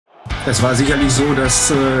Es war sicherlich so,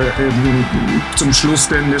 dass zum Schluss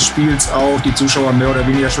des Spiels auch die Zuschauer mehr oder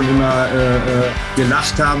weniger schon immer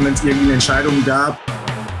gelacht haben, wenn es irgendwie eine Entscheidung gab.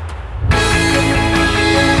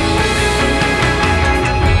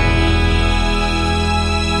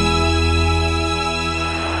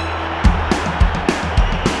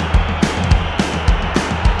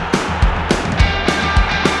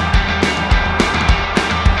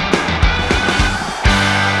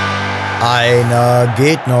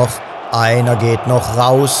 Einer geht noch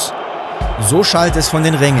raus. So schallt es von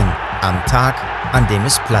den Rängen am Tag, an dem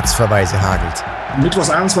es Platzverweise hagelt.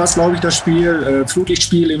 Mittwochsabends war es, glaube ich, das Spiel,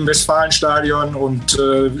 Flutlichtspiel im Westfalenstadion und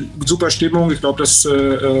super Stimmung. Ich glaube, das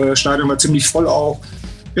Stadion war ziemlich voll auch.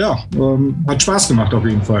 Ja, hat Spaß gemacht auf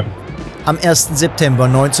jeden Fall. Am 1. September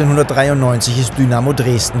 1993 ist Dynamo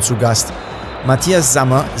Dresden zu Gast. Matthias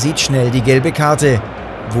Sammer sieht schnell die gelbe Karte.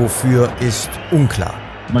 Wofür ist unklar.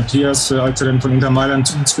 Matthias, als er dann von Inter Mailand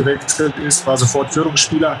zu uns gewechselt ist, war sofort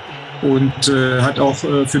Führungsspieler und hat auch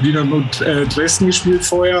für Dynamo Dresden gespielt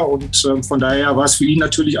vorher. Und von daher war es für ihn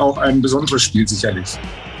natürlich auch ein besonderes Spiel sicherlich.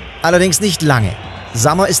 Allerdings nicht lange.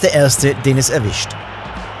 Sammer ist der Erste, den es erwischt.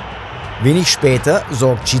 Wenig später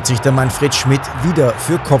sorgt Schiedsrichter Manfred Schmidt wieder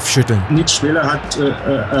für Kopfschütteln. Nils Schweller hat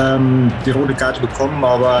die rote Karte bekommen,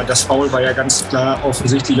 aber das Foul war ja ganz klar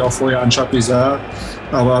offensichtlich auch vorher an Chapuisat.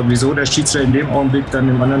 Aber wieso der Schiedsrichter in dem Augenblick dann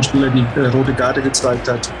dem anderen Spieler die rote Karte gezeigt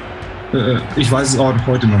hat, ich weiß es auch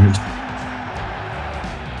heute noch nicht.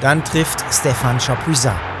 Dann trifft Stefan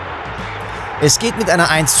Chapuisat. Es geht mit einer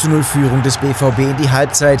 1:0-Führung des BVB in die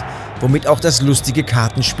Halbzeit, womit auch das lustige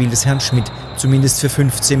Kartenspiel des Herrn Schmidt zumindest für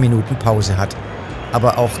 15 Minuten Pause hat.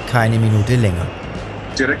 Aber auch keine Minute länger.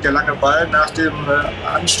 Direkt der lange Ball nach dem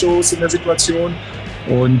Anstoß in der Situation.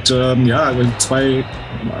 Und ein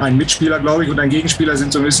Mitspieler, glaube ich, und ein Gegenspieler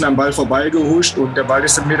sind so ein bisschen am Ball vorbeigehuscht. Und der Ball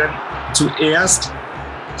ist dann mir dann zuerst,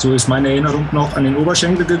 so ist meine Erinnerung noch, an den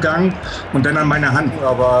Oberschenkel gegangen und dann an meine Hand.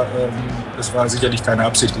 Aber das war sicherlich keine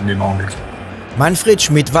Absicht in dem Augenblick. Manfred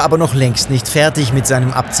Schmidt war aber noch längst nicht fertig mit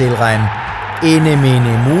seinem Abzählreim. Ene,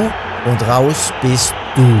 mene, mu und raus bist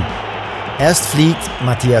du. Erst fliegt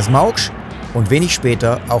Matthias Mauksch und wenig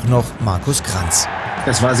später auch noch Markus Kranz.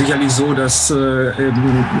 Es war sicherlich so, dass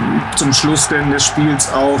zum Schluss des Spiels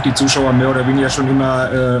auch die Zuschauer mehr oder weniger schon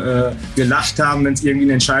immer gelacht haben, wenn es irgendwie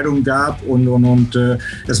eine Entscheidung gab. Und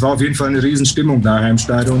es war auf jeden Fall eine Riesenstimmung nachher im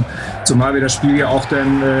Stadion, zumal wir das Spiel ja auch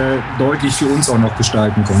dann deutlich für uns auch noch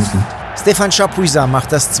gestalten konnten. Stefan Chapuisat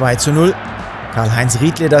macht das 2:0, Karl-Heinz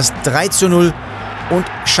Riedle das 3:0 und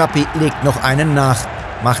Chapi legt noch einen nach,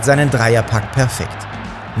 macht seinen Dreierpack perfekt.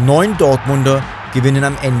 9 Dortmunder gewinnen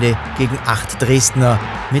am Ende gegen 8 Dresdner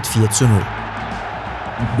mit 4:0.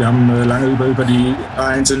 Wir haben lange über die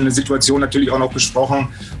einzelne Situation natürlich auch noch gesprochen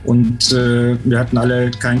und wir hatten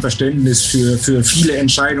alle kein Verständnis für viele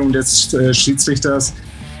Entscheidungen des Schiedsrichters.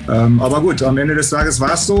 Aber gut, am Ende des Tages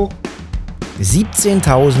war es so.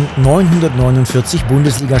 17.949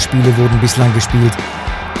 Bundesligaspiele wurden bislang gespielt.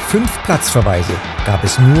 5 Platzverweise gab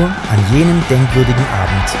es nur an jenem denkwürdigen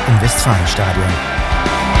Abend im Westfalenstadion.